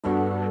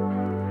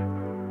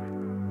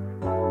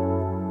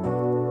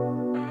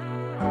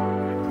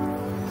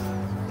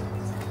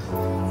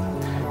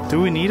Do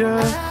we need a...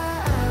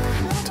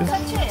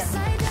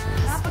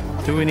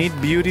 Do we need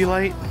beauty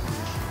light?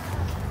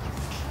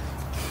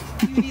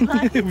 Beauty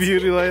light?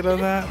 Beauty light on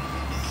that?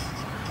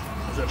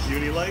 Is that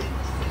beauty light? I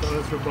thought it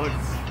was for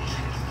bugs.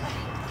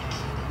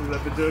 Is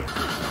that the joke?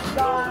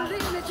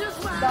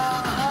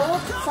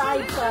 Both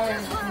sides are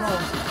no.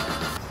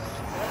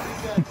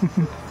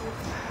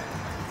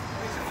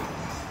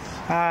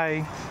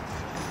 Hi.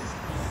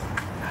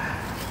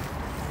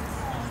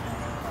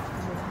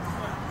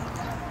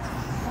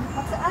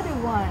 What's the other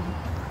one?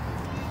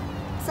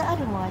 What's the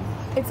other one?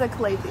 It's a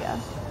calabia.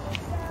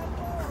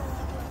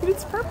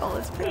 It's purple,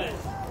 it's pretty.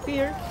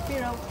 Fear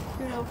here.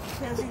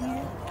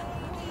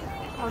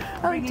 I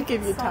like to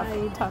give you tough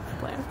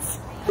plants.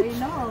 I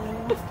know.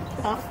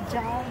 Tough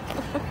job.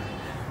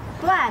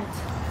 Plant.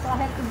 So I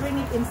have to bring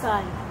it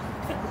inside.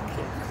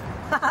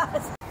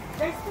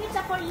 There's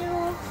pizza for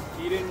you.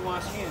 He didn't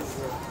wash hands,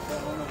 bro.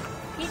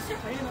 Pizza?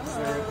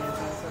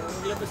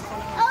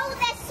 Oh,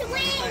 the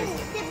swing!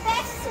 The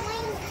best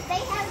swing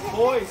they have.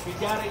 Boys, we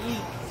gotta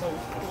eat. So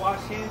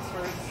wash hands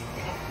first.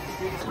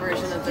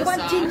 Version of You this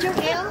want song. ginger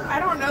ale? I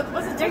don't know.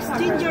 What's the There's TikTok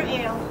ginger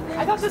version? ale.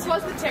 I thought this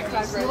was the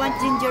TikTok version. You want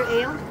ginger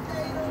ale?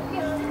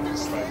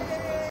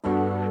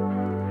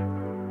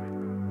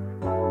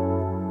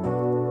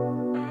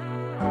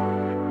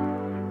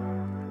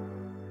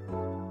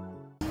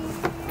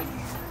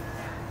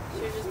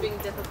 She was just being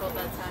difficult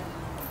that time.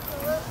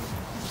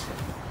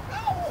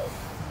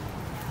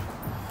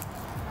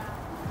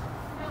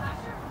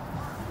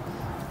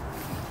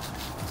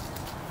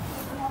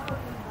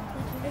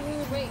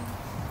 Wait.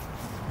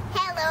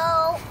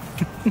 Hello.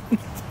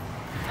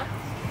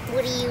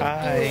 What are you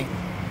Hi.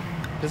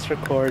 Just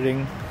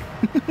recording.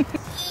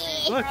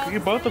 Look,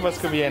 both of us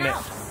could be in it.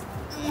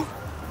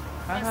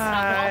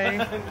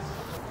 Hi.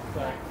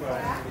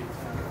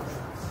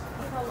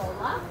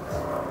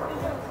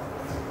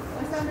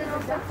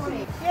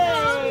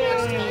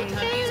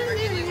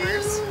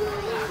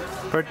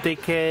 Birthday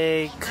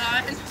cake.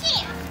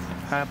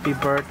 Happy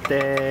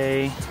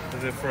birthday.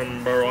 Is it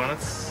from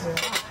Baronis?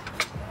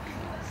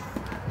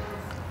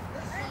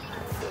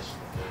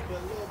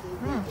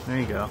 There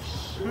you go.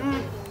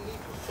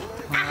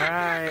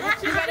 Alright.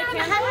 You got a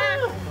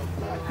candle?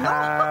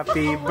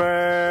 Happy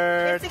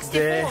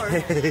birthday.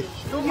 You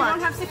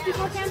don't have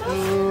 64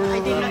 candles? I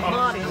did not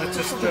bought it. Let's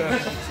just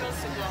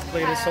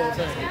play this whole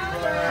thing.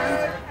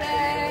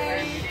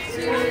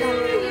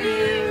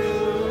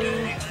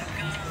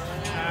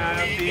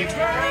 Happy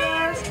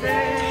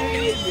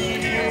birthday,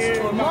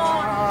 dear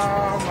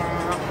mama.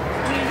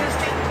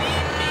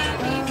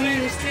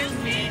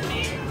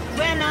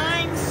 When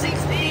I'm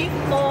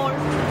 64.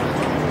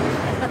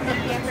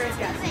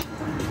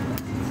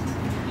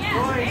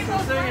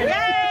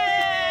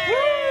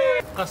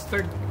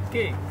 Custard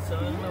cake. So I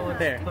don't know what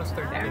There.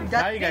 custard cake.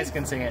 Now you guys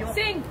can sing it.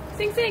 Sing,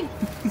 sing, sing.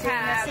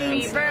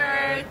 Happy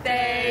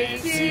birthday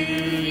to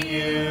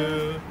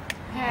you.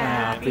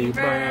 Happy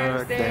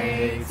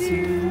birthday to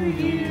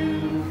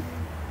you.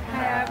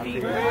 Happy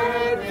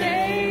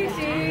birthday,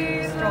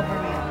 dear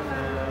Strawberry.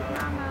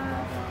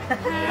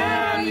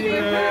 Happy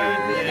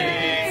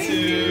birthday to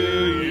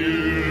you.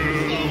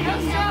 No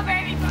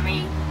strawberry for me.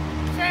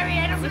 Sorry,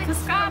 I don't It's a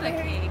cascada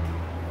cake.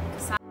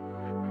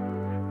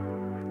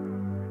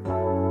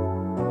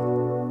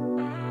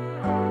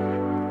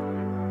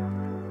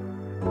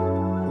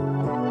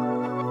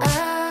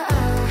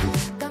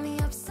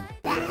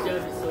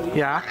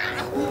 Yeah.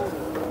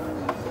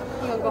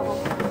 You'll go home.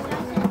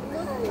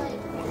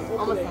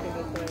 Almost done.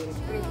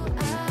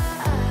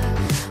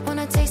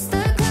 Wanna taste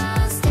the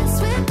clouds,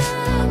 dance with the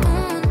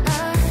moon.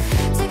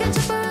 Take a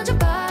trip around your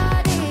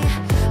body.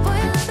 Boy, I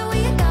love the way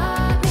you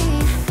got me.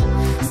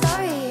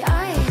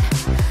 Starry-eyed,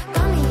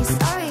 got me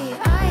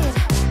starry-eyed.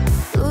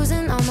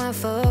 Losing all my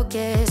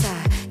focus, I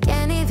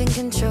can't even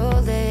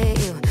control it.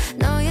 You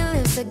know your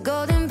lips are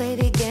golden,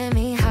 baby, get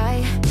me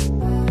high.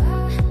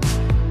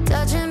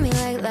 Touching me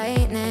like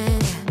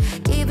lightning,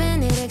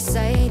 keeping it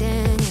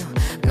exciting.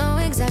 You know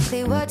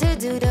exactly what to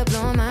do to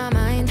blow my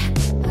mind.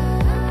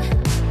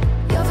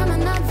 You're from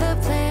another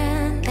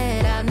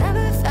planet. I've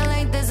never felt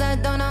like this. I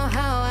don't know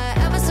how I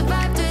ever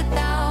survived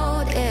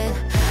without it.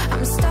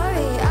 I'm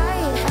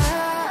starry-eyed,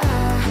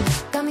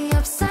 got me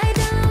upside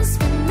down,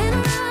 spinning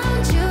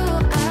around you.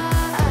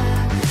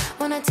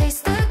 Wanna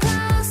taste the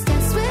clouds,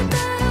 dance with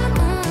the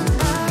moon.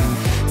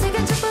 Take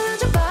a trip around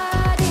your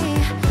body.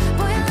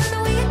 Boy, I love the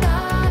way you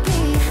got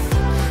me.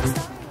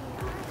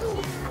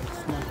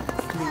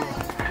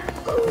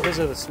 Because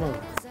of the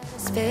smoke.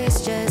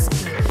 Space just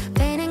keep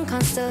painting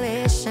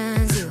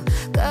constellations.